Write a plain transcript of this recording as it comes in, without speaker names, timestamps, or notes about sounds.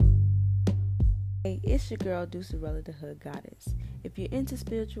Hey, it's your girl Deucerella, the Hood Goddess. If you're into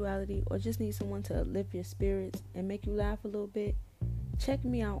spirituality or just need someone to uplift your spirits and make you laugh a little bit, check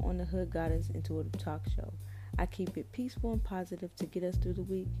me out on the Hood Goddess Intuitive Talk Show. I keep it peaceful and positive to get us through the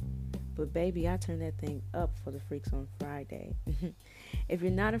week, but baby, I turn that thing up for the freaks on Friday. If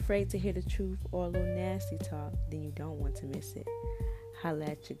you're not afraid to hear the truth or a little nasty talk, then you don't want to miss it. Holla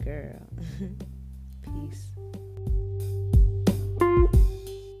at your girl. Peace.